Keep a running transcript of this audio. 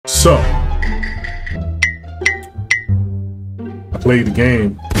So, I played the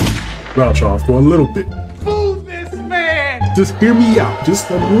game without y'all for a little bit. Move this man! Just hear me out,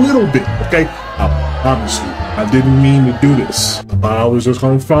 just a little bit, okay? I promise you, I didn't mean to do this. I thought I was just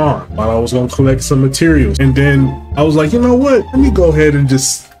gonna farm, I thought I was gonna collect some materials. And then I was like, you know what? Let me go ahead and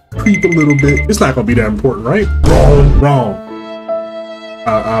just creep a little bit. It's not gonna be that important, right? Wrong.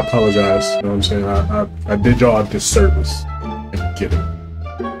 I apologize, you know what I'm saying? I did y'all a disservice. I get it.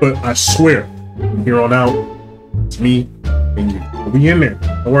 But I swear, from here on out, it's me and you. We'll be in there.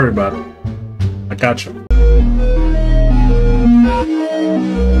 Don't worry about it. I got you.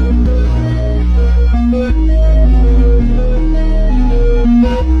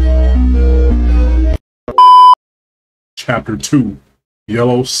 Chapter 2,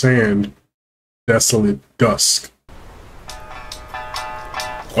 Yellow Sand, Desolate Dusk.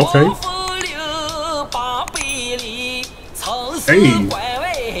 Okay.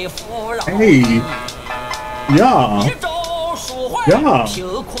 Hey. Yeah.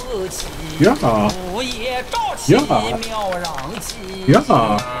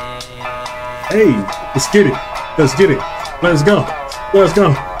 Hey, let's get it. Let's get it. Let's go. Let's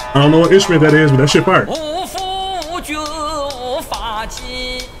go. I don't know what instrument that is, but that shit fire.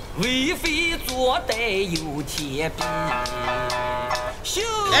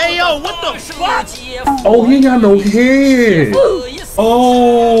 Hey yo, what the fuck? Oh, he ain't got no head.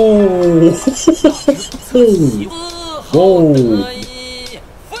 Oh. Whoa.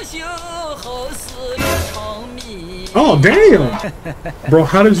 Oh, damn. Bro,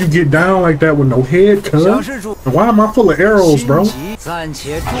 how did you get down like that with no head, cuz? Why am I full of arrows, bro? Thank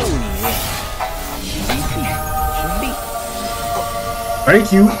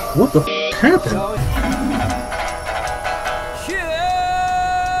you. What the f happened?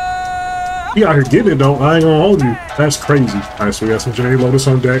 He out here getting it though. I ain't gonna hold you. That's crazy. Alright, so we got some J Lotus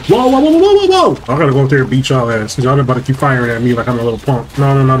on deck. Whoa, whoa, whoa, whoa, whoa, whoa! I gotta go up there and beat y'all ass. Y'all about to keep firing at me like I'm a little punk.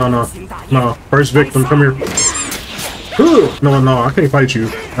 No. No. First victim, come here. Ugh. No, I can't fight you.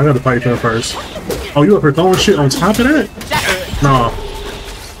 I gotta fight them first. Oh, you up here throwing shit on top of that? No.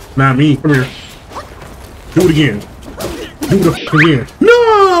 Not me. Come here. Do it again. Do the f again.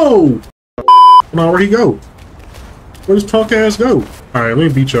 No! No, where'd he go? Where'd this punk ass go? Alright, let me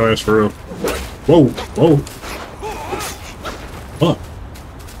beat your ass for real. Whoa. Fuck.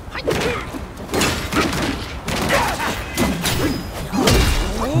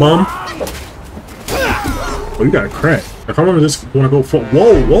 Bum. Oh, you got a crack. If I just wanna go for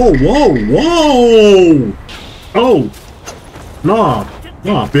whoa. Oh. Nah,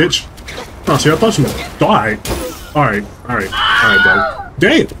 bitch. Nah, see, I thought you died. Alright, bro.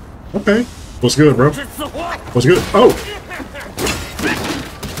 Damn. Okay. What's good, bro? What's good? Oh.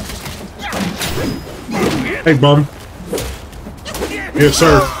 Hey, bum. Yes,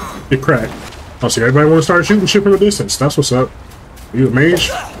 sir. Get cracked. Oh, see, everybody want to start shooting shit from a distance. That's what's up. You a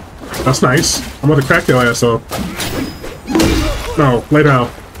mage? That's nice. I'm about to crack your ass though. No, lay down.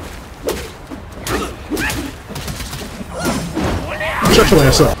 Shut your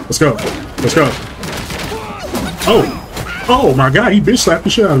ass up. Let's go. Let's go. Oh my god, he bitch slapped the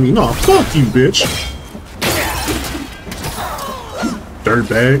shit out of me. No, fuck you, bitch.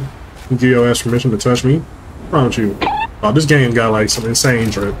 Dirtbag. You give your ass permission to touch me? What's wrong with you? Oh, this game got like some insane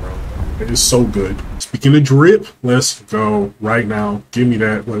drip, bro. It is so good. Speaking of drip, let's go right now. Give me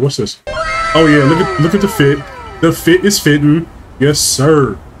that. Wait, what's this? Oh yeah, look at the fit. The fit is fitting. Yes,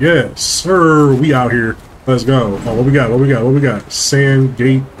 sir. Yes, sir. We out here. Let's go. Oh, what we got? What we got?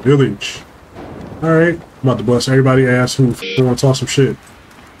 Sandgate Village. All right. I'm about to bust everybody ass who want to talk some shit.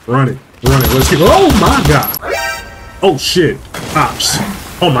 Run it. Let's get. Oh my god. Oh shit. Ops.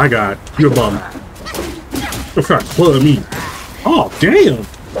 Oh my god. You a bum. You're trying to club me. Oh damn.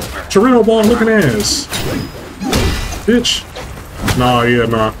 Torino ball looking ass. Bitch. Nah.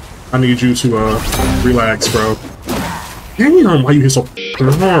 I need you to relax, bro. Damn. Why you hit so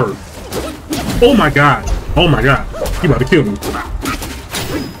hard? Oh my god. You about to kill me.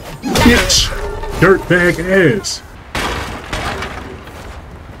 Bitch. Dirtbag ass.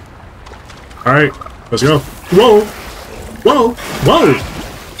 Alright, let's go. Whoa!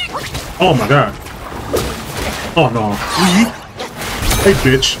 Oh my god. Oh no. Hey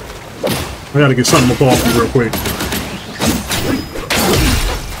bitch. I gotta get something up off you real quick.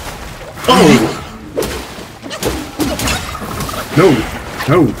 Oh!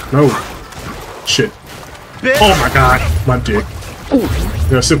 No. Shit. Oh my god. My dick.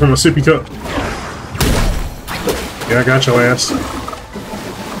 Gotta sip on my sippy cup. Yeah, I got your ass.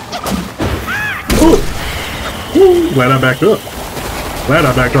 Ooh. Glad I backed up.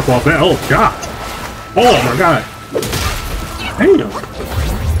 Off that. Oh, God. Oh, my God. Damn.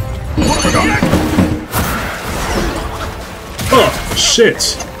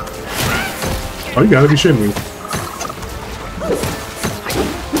 Shit. Oh, you gotta be shitting me.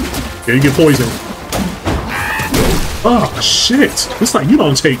 Yeah, you get poisoned. Oh, shit. It's like you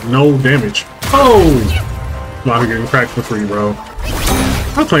don't take no damage. Oh! I'm out here getting cracked for free, bro.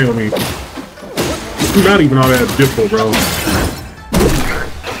 Stop playing with me. You're not even all that difficult, bro.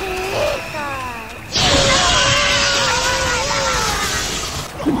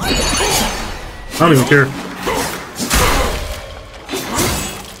 I don't even care.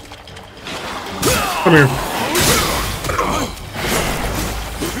 Come here.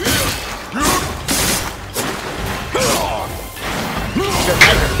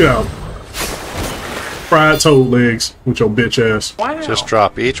 Get out. Fried toad legs with your bitch ass. Just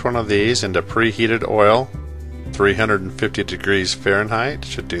drop each one of these into preheated oil. 350 degrees Fahrenheit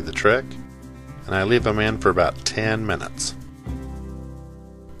should do the trick. And I leave them in for about 10 minutes.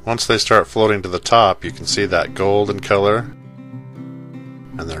 Once they start floating to the top, you can see that golden color.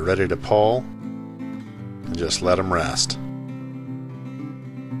 And they're ready to pull. And just let them rest.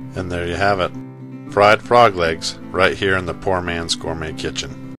 And there you have it. Fried frog legs right here in the poor man's gourmet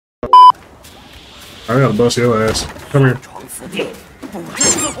kitchen. I gotta bust your ass. Come here.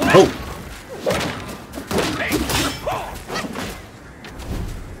 Oh!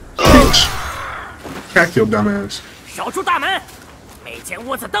 Bitch! Crack your dumb ass. Oh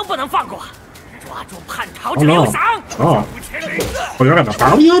no. Oh. Oh, y'all got the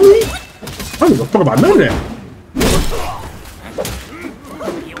bounty on me? I don't give a fuck about none of that.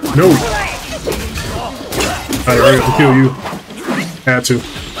 No. Alright, I got to kill you. Had to.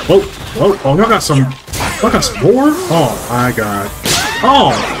 Whoa. Whoa. Oh, y'all got some. Y'all got some more? Oh my god.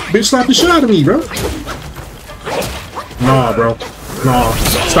 Oh! Bitch slapped the shit out of me, bro. Nah, bro. Nah.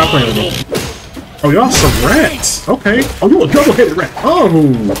 Stop playing with me. Oh, y'all some rats. Okay. Oh, you a double-headed rat. Oh,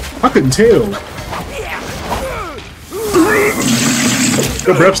 I couldn't tell.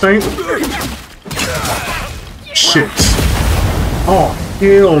 Good breath stain. Shit. Oh,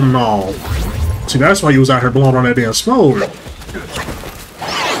 hell no. See, that's why you was out here blowing on that damn smoke.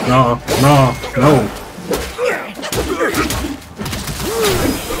 No.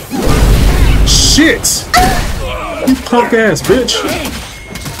 Shit! You punk ass bitch.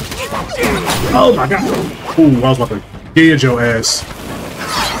 Oh my god. Ooh, I was about to gauge your ass.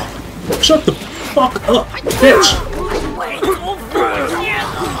 Shut the fuck up, bitch.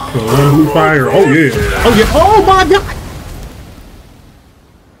 Fire. Oh yeah. Oh yeah. Oh my god.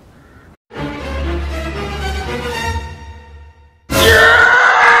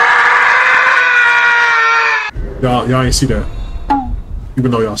 Y'all ain't see that.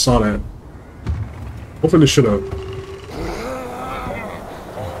 Even though y'all saw that. Open this shit up.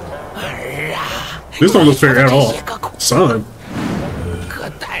 This don't look fair at all. Son.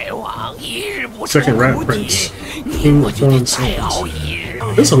 Second rat prince. King of Foreign Sons.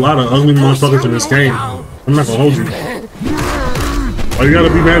 There's a lot of ugly motherfuckers in this game. I'm not gonna hold you. Oh, you gotta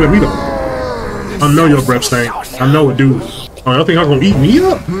be mad at me though. I know your breath stank. I know it, dude. Oh, y'all think I'm gonna eat me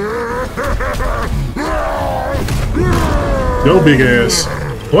up? Yo, big ass.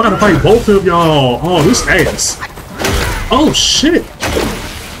 Oh, I gotta fight both of y'all. Oh, this ass. Oh, shit.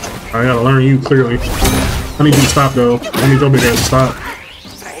 I gotta learn you clearly. I need you to stop, though. I need your big ass to stop.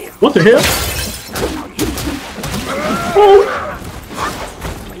 What the hell? Oh.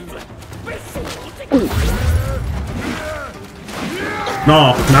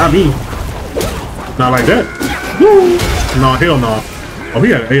 No, not me. Not like that. Woo. No, hell no. Oh, he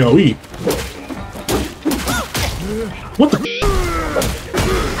had an AoE. What the?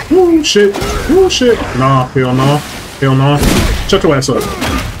 Ooh, shit. Ooh, shit. Nah, hell no. Hell no. Shut your ass up.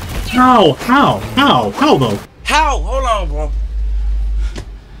 How? How? How? How, though? How? Hold on, bro.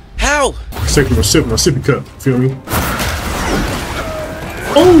 How? Take my sippy cup. Feel me?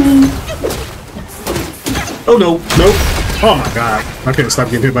 Oh! Oh, no. Nope. Oh, my God. I can't stop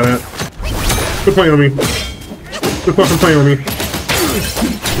getting hit by that. Quit playing on me. Quit fucking playing on me.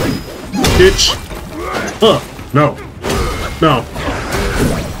 Bitch. No. No.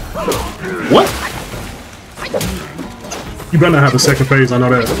 What? You better not have a second phase, I know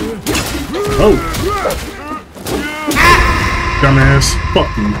that. Oh. Dumbass. Fuck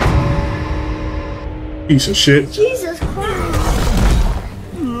you. Piece of shit. Jesus Christ.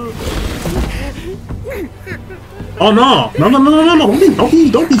 Oh no. No.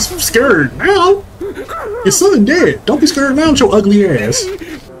 Don't be scared now. Your son dead. Don't be scared now with your ugly ass.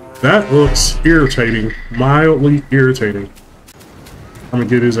 That looks irritating. Mildly irritating. I'm gonna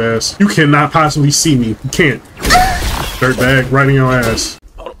get his ass. You cannot possibly see me. You can't. Dirtbag right in your ass.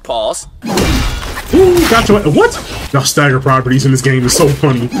 Pause. Ooh, got your ass. What? Y'all stagger properties in this game is so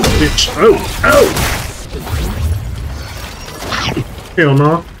funny. Bitch. Oh. Hell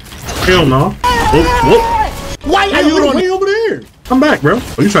no. Hell no. Whoop. Why are you running? Way over there. Come back, bro.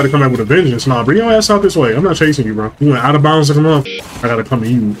 Oh, you try to come back with a vengeance. Nah, bring your ass out this way. I'm not chasing you, bro. You went out of bounds to come up. I gotta come to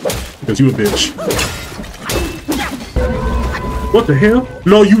you because you a bitch. What the hell?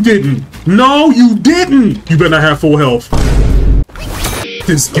 No, you didn't. No, you didn't. You better not have full health.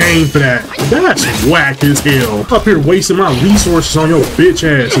 This game for that. That's whack as hell. Up here wasting my resources on your bitch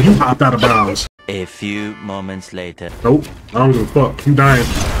ass and you hopped out of bounds. A few moments later. Nope. I don't give a fuck. You dying.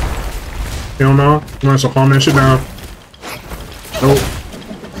 Hell no. You might as well calm that shit down. Nope.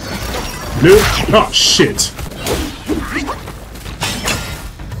 Nope. Oh, shit.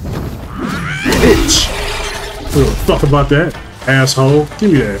 Bitch. I don't give a fuck about that. Asshole.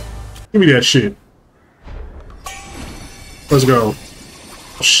 Give me that. Give me that shit. Let's go.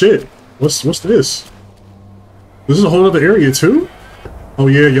 Oh, shit. What's this? This is a whole other area too? Oh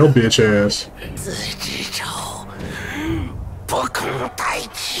yeah, your bitch ass.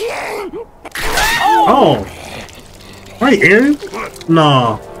 Oh. Right, Aaron?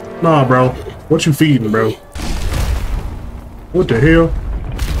 Nah. Nah, bro. What you feeding, bro? What the hell?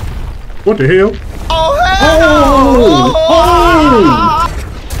 What the hell? Oh! Oh!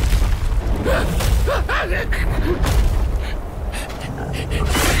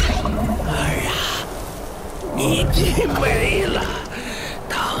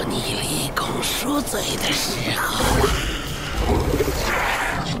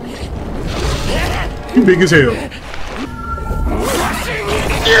 You big as hell.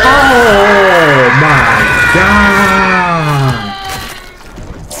 Oh my god!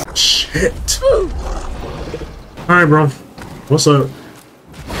 Shit. Alright, bro. What's up?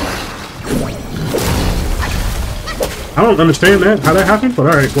 I don't understand that, how that happened, but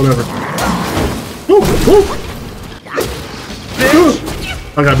alright, whatever. Woo, woo.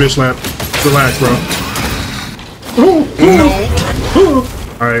 I got bitch slapped. Relax, bro.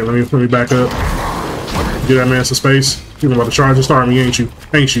 Alright, let me back up. Get that man some space. You about to charge and start me, ain't you?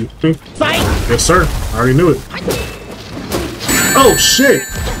 Ain't you? Fight! Yes, sir. I already knew it. Oh, shit!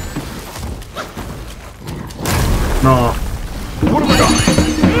 Nah.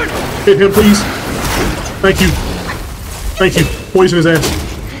 Hit him, please. Thank you. Thank you. Poison his ass.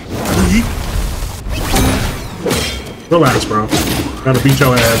 Relax, bro. Gotta beat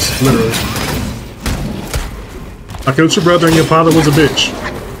your ass, literally. I killed your brother and your father was a bitch.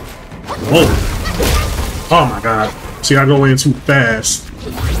 Whoa. Oh my god. See, I go in too fast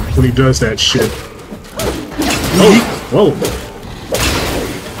when he does that shit. Oh. Whoa.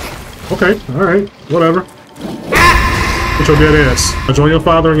 Okay, alright. Whatever. Get your dead ass. I join your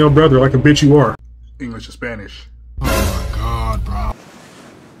father and your brother like a bitch you are. English or Spanish. Oh my god, bro.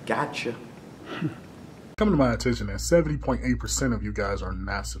 Gotcha. Coming to my attention that 70.8% of you guys are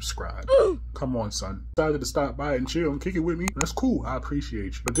not subscribed. Come on, son. Decided to stop by and chill and kick it with me. That's cool. I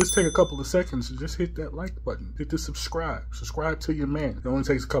appreciate you. But just take a couple of seconds to just hit that like button. Hit the subscribe. Subscribe to your man. It only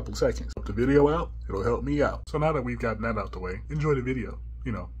takes a couple of seconds. Help the video out. It'll help me out. So now that we've gotten that out the way, enjoy the video.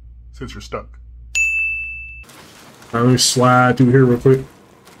 You know, since you're stuck. Alright, let me slide through here real quick.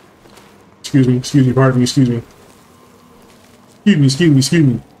 Excuse me, pardon me, excuse me. Excuse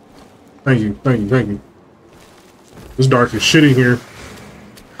me. Thank you. It's dark as shit in here.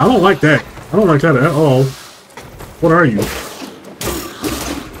 I don't like that. I don't like that at all. What are you?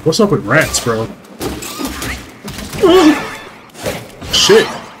 What's up with rats, bro? Shit.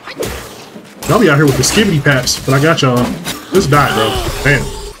 Y'all be out here with the skibbity paps, but I got y'all. Just die, bro. Damn.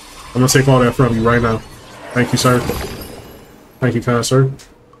 I'm gonna take all that from you right now. Thank you, sir. Thank you, kind sir.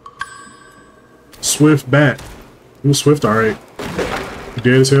 Swift bat. You swift, alright. You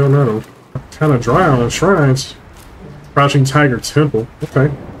dead as hell now. Kinda dry on shrines. Crouching Tiger Temple.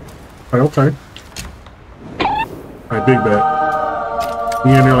 Okay. Okay. Alright, big bat.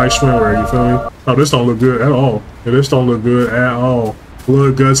 You in there like swimwear, you feel me? Oh, this don't look good at all. Yeah, this don't look good at all.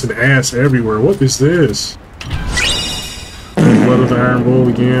 Blood, guts, and ass everywhere. What is this? Blood of the Iron Bull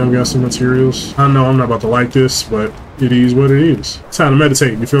again. We got some materials. I know I'm not about to like this, but it is what it is. Time to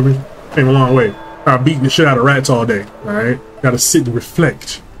meditate, you feel me? Came a long way. I've beating the shit out of rats all day, alright? Gotta sit and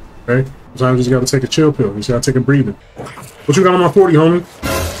reflect, okay? Sometimes you just gotta take a chill pill. You just gotta take a breathing. What you got on my 40, homie?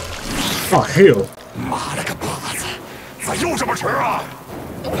 Oh, hell.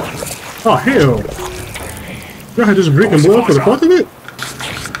 Oh, hell. Y'all had just drinking blood for the fuck of it?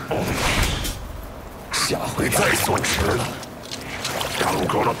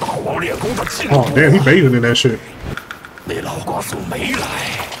 Oh, damn, he bathing in that shit.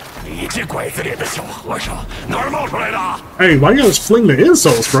 Hey, why you just fling the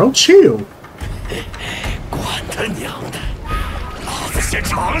insults, bro? Chill.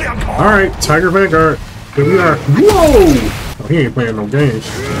 Alright, Tiger Vanguard. Here we are. Whoa! Oh, he ain't playing no games.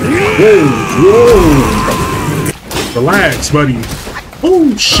 Whoa, whoa. Relax, buddy.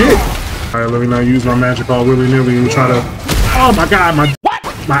 Oh, shit. All right, let me not use my magic all willy-nilly and try to... Oh, my God, my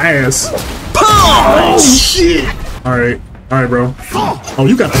ass. Oh, shit. All right, bro. Oh,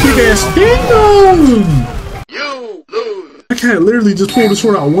 you got a big-ass kingdom. You lose. I can't literally just pull the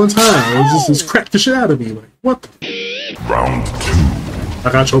sword out one time. It just cracked the shit out of me. Like, what the... Round 2.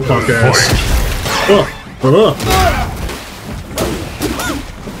 I got your punk ass.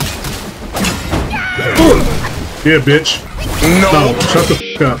 Yeah, bitch. No, shut the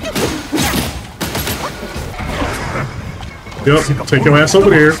f up. Yep, take your ass over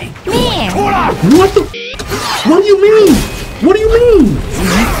there. What the? What do you mean? What do you mean?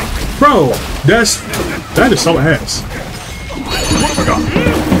 Bro, that is so ass.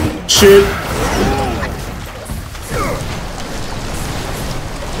 Shit.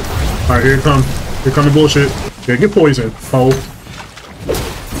 Alright, here it comes. Here come the bullshit. Yeah, get poisoned, fool.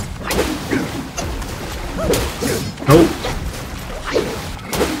 Nope.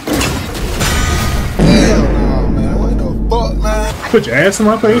 Put your ass in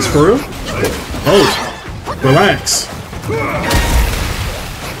my face, for real? Oh, relax.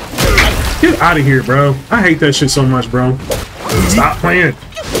 Get out of here, bro. I hate that shit so much, bro. Stop playing.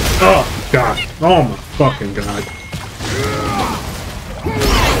 Oh, God. Oh, my fucking God.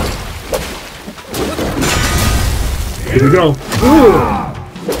 Here we go. Ooh.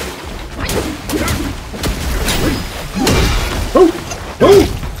 Oh! Oh!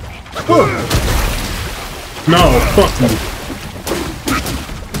 Oh! No, fuck you.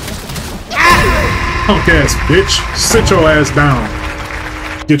 Punk ass bitch. Sit your ass down.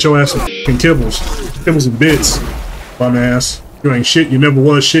 Get your ass some fucking kibbles. Kibbles and bits. Bum ass. You ain't shit, you never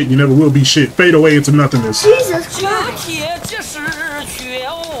was shit, you never will be shit. Fade away into nothingness. Jesus Christ.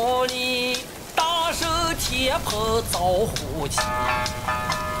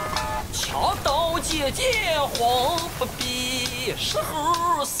 桥刀姐姐慌不必，时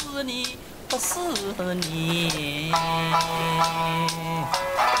候是你不是你。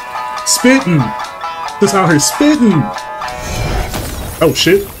 Spitting. This out here spitting. Oh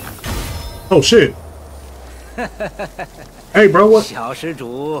shit. Oh shit. Hey bro, what? 小施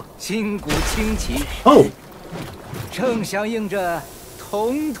主筋骨清奇， Oh. 正响应着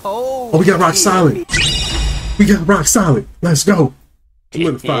铜头。 Oh, we got rock solid. We got rock solid. Let's go.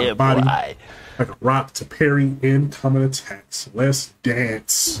 Solidify the body like a rock to parry incoming attacks. Let's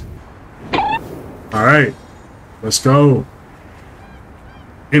dance. All right, let's go.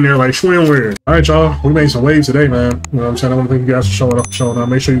 In there like swimwear. All right, y'all. We made some waves today, man. You know what I'm saying? I want to thank you guys for showing up.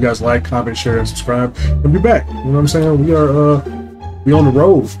 Make sure you guys like, comment, share, and subscribe. And be back. You know what I'm saying? We on the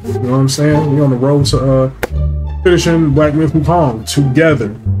road. You know what I'm saying? We on the road to finishing Black Myth Wukong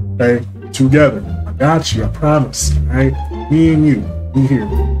together. Okay, together. I got you. I promise. All right, me and you. Be here.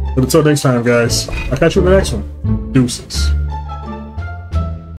 But until next time, guys, I'll catch you in the next one. Deuces.